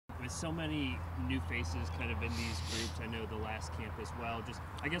so many new faces kind of in these groups. I know the last camp as well. Just,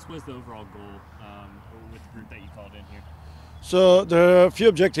 I guess, what was the overall goal with the group that you called in here? So there are a few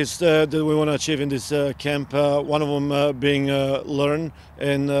objectives that we want to achieve in this camp. One of them being learn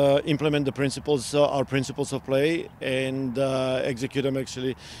and implement the principles, our principles of play, and execute them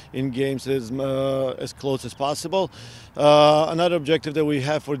actually in games as close as possible. Another objective that we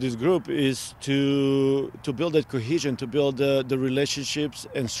have for this group is to build that cohesion, to build the relationships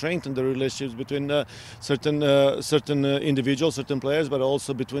and strengthen the relationships between certain individuals, certain players, but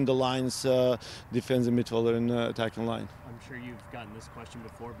also between the lines, defensive midfielder and attacking line. I'm sure you've gotten this question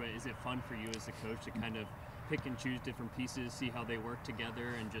before, but is it fun for you as a coach to kind of pick and choose different pieces, see how they work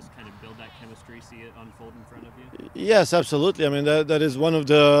together, and just kind of build that chemistry, see it unfold in front of you? Yes, absolutely. I mean that is one of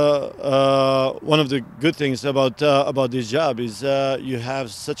the good things about this job is you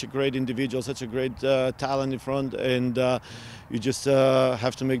have such a great individual, such a great talent in front, and you just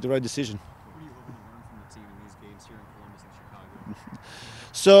have to make the right decision. What are you hoping to learn from the team in these games here in Columbus and Chicago?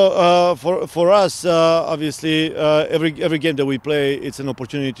 So for us, obviously, every game that we play, it's an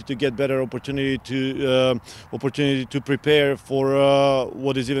opportunity to get better, opportunity to prepare for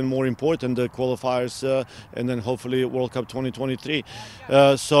what is even more important, the qualifiers, and then hopefully World Cup 2023.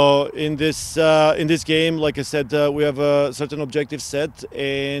 So in this game, like I said, we have a certain objective set,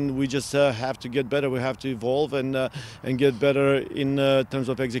 and we just have to get better. We have to evolve and get better in terms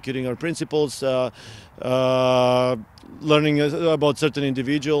of executing our principles. Learning about certain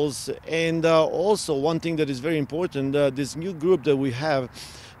individuals, and also one thing that is very important, this new group that we have,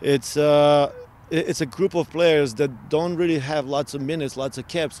 it's a group of players that don't really have lots of minutes, lots of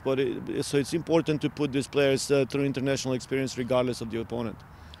caps, but so it's important to put these players through international experience regardless of the opponent.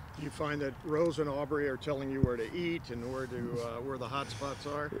 Do you find that Rose and Aubrey are telling you where to eat and where the hot spots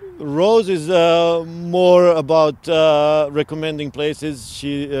are? Rose is more about recommending places.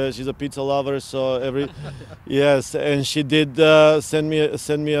 She's a pizza lover, so yes, and she did send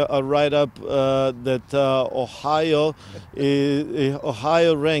me a write up that Ohio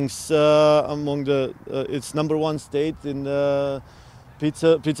ranks among its #1 state in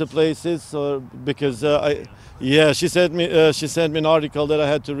pizza places, because she sent me an article that I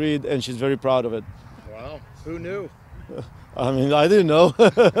had to read, and she's very proud of it. Wow, who knew? I mean, I didn't know.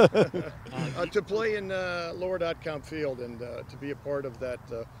 To play in Lower.com Field and to be a part of that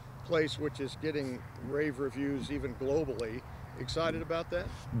place, which is getting rave reviews even globally. Excited about that?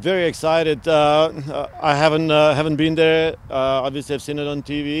 Very excited. I haven't been there. Obviously, I've seen it on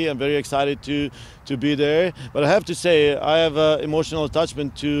TV. I'm very excited to be there. But I have to say, I have emotional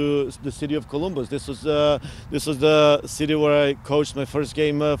attachment to the city of Columbus. This was the city where I coached my first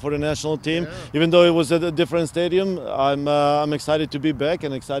game for the national team. Yeah. Even though it was at a different stadium, I'm excited to be back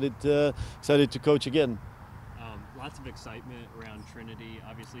and excited to coach again. Lots of excitement around Trinity.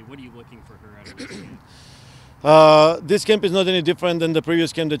 Obviously, what are you looking for her out of this game? This camp is not any different than the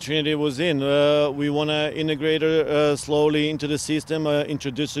previous camp that Trinity was in. We want to integrate her slowly into the system,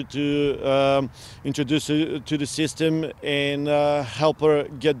 introduce her to the system, and help her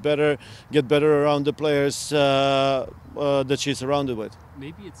get better around the players that she's surrounded with.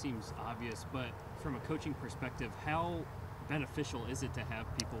 Maybe it seems obvious, but from a coaching perspective, how beneficial is it to have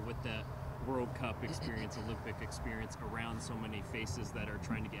people with that World Cup experience, Olympic experience around so many faces that are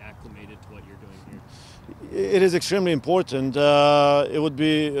trying to get acclimated to what you're doing here? It is extremely important. It would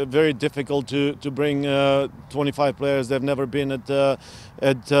be very difficult to bring 25 players that have never been at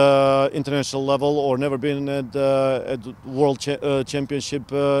international level or never been at World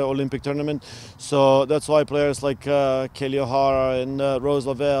Championship Olympic tournament. So that's why players like Kelly O'Hara and Rose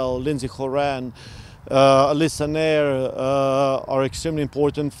Lavelle, Lindsay Horan, Alyssa Nair are extremely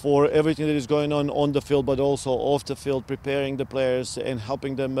important for everything that is going on the field, but also off the field, preparing the players and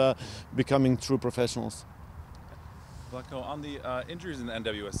helping them becoming true professionals. Vlatko, on the injuries in the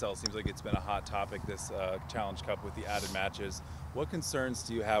NWSL, seems like it's been a hot topic this Challenge Cup with the added matches. What concerns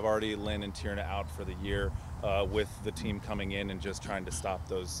do you have already, Lynn and Tierna, out for the year with the team coming in and just trying to stop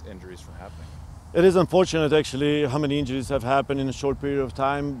those injuries from happening? It is unfortunate, actually, how many injuries have happened in a short period of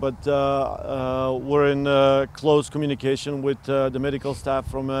time, but we're in close communication with the medical staff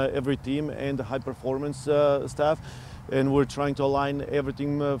from every team and the high performance staff, and we're trying to align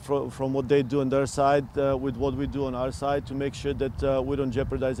everything from what they do on their side with what we do on our side to make sure that we don't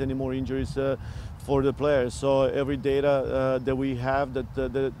jeopardize any more injuries for the players. So every data that we have,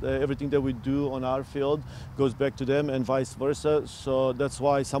 everything that we do on our field goes back to them and vice versa. So that's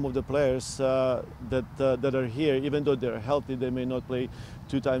why some of the players that are here, even though they're healthy, they may not play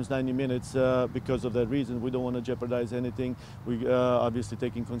 2 times 90 minutes because of that reason. We don't want to jeopardize anything. We obviously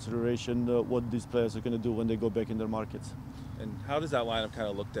take in consideration what these players are going to do when they go back in their markets. And how does that lineup kind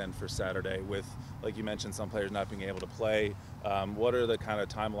of look then for Saturday with, like you mentioned, some players not being able to play? What are the kind of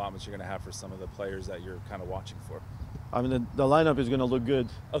time allotments you're going to have for some of the players that you're kind of watching for? I mean, the lineup is going to look good.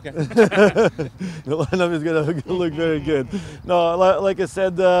 Okay. The lineup is going to look very good. No, like I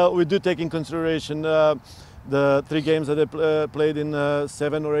said, we do take in consideration the 3 games that they played in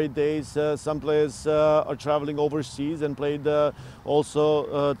 7 or 8 days. Some players are traveling overseas and played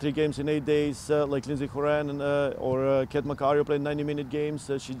also 3 games in 8 days, like Lindsey Horan or Kat Macario played 90-minute games.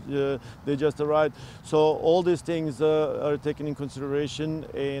 They just arrived. So all these things are taken in consideration,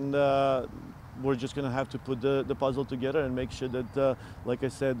 and we're just going to have to put the puzzle together and make sure that, like I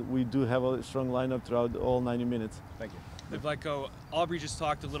said, we do have a strong lineup throughout all 90 minutes. Thank you. Vlatko, Aubrey just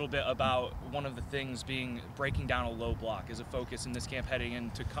talked a little bit about one of the things being breaking down a low block as a focus in this camp heading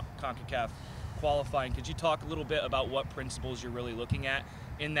into CONCACAF qualifying. Could you talk a little bit about what principles you're really looking at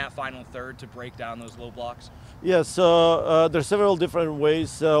in that final third to break down those low blocks? Yes, so there's several different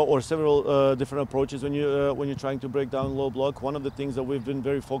ways or several different approaches when you're trying to break down low block. One of the things that we've been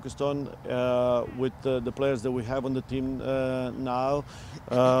very focused on with the players that we have on the team now,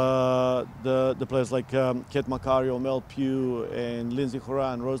 the players like Kat Macario, Mel Pugh, and Lindsey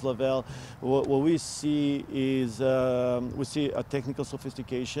Horan, Rose Lavelle, what we see is we see a technical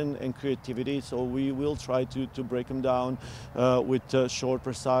sophistication and creativity. So we will try to break them down with short,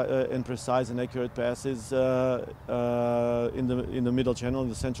 precise and accurate passes in the middle channel, in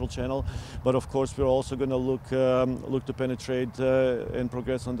the central channel. But of course, we're also going to look to penetrate and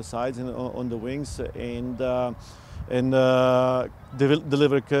progress on the sides and on the wings and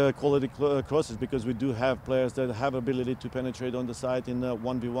deliver quality crosses, because we do have players that have ability to penetrate on the side in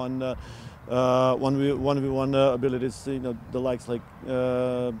 1v1 abilities. You know, the likes like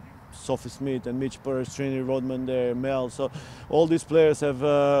Sophie Smith and Mitch Purse, Trini Rodman there, Mel. So all these players have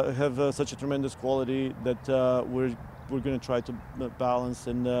such a tremendous quality that we're going to try to balance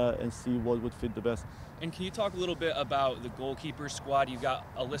and see what would fit the best. And can you talk a little bit about the goalkeeper squad? You've got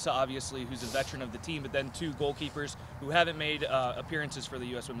Alyssa, obviously, who's a veteran of the team, but then 2 goalkeepers who haven't made appearances for the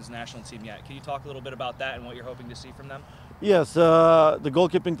U.S. Women's National Team yet. Can you talk a little bit about that and what you're hoping to see from them? Yes, the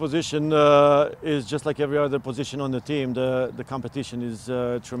goalkeeping position is just like every other position on the team. The competition is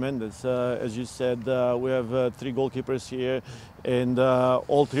tremendous. As you said, we have 3 goalkeepers here, and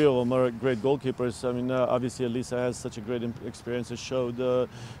all 3 of them are great goalkeepers. I mean, obviously, Alyssa has such a great experience. She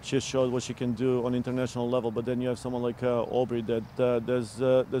has showed what she can do on international level. But then you have someone like Aubrey that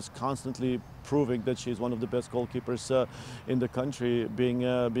there's constantly proving that she's one of the best goalkeepers in the country, being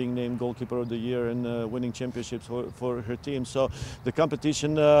named goalkeeper of the year and winning championships for her team. So the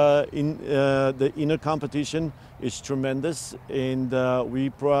competition the inner competition is tremendous, and we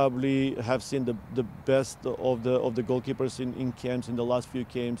probably have seen the best of the goalkeepers in camps in the last few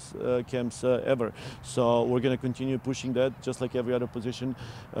camps ever. So we're going to continue pushing that, just like every other position,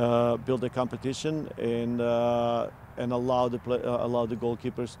 build a competition and allow the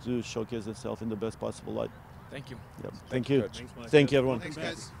goalkeepers to showcase themselves in the best possible light. Thank you. Yep. Thank you. Coach. Thank you, everyone. Thanks,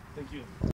 guys. Thank you.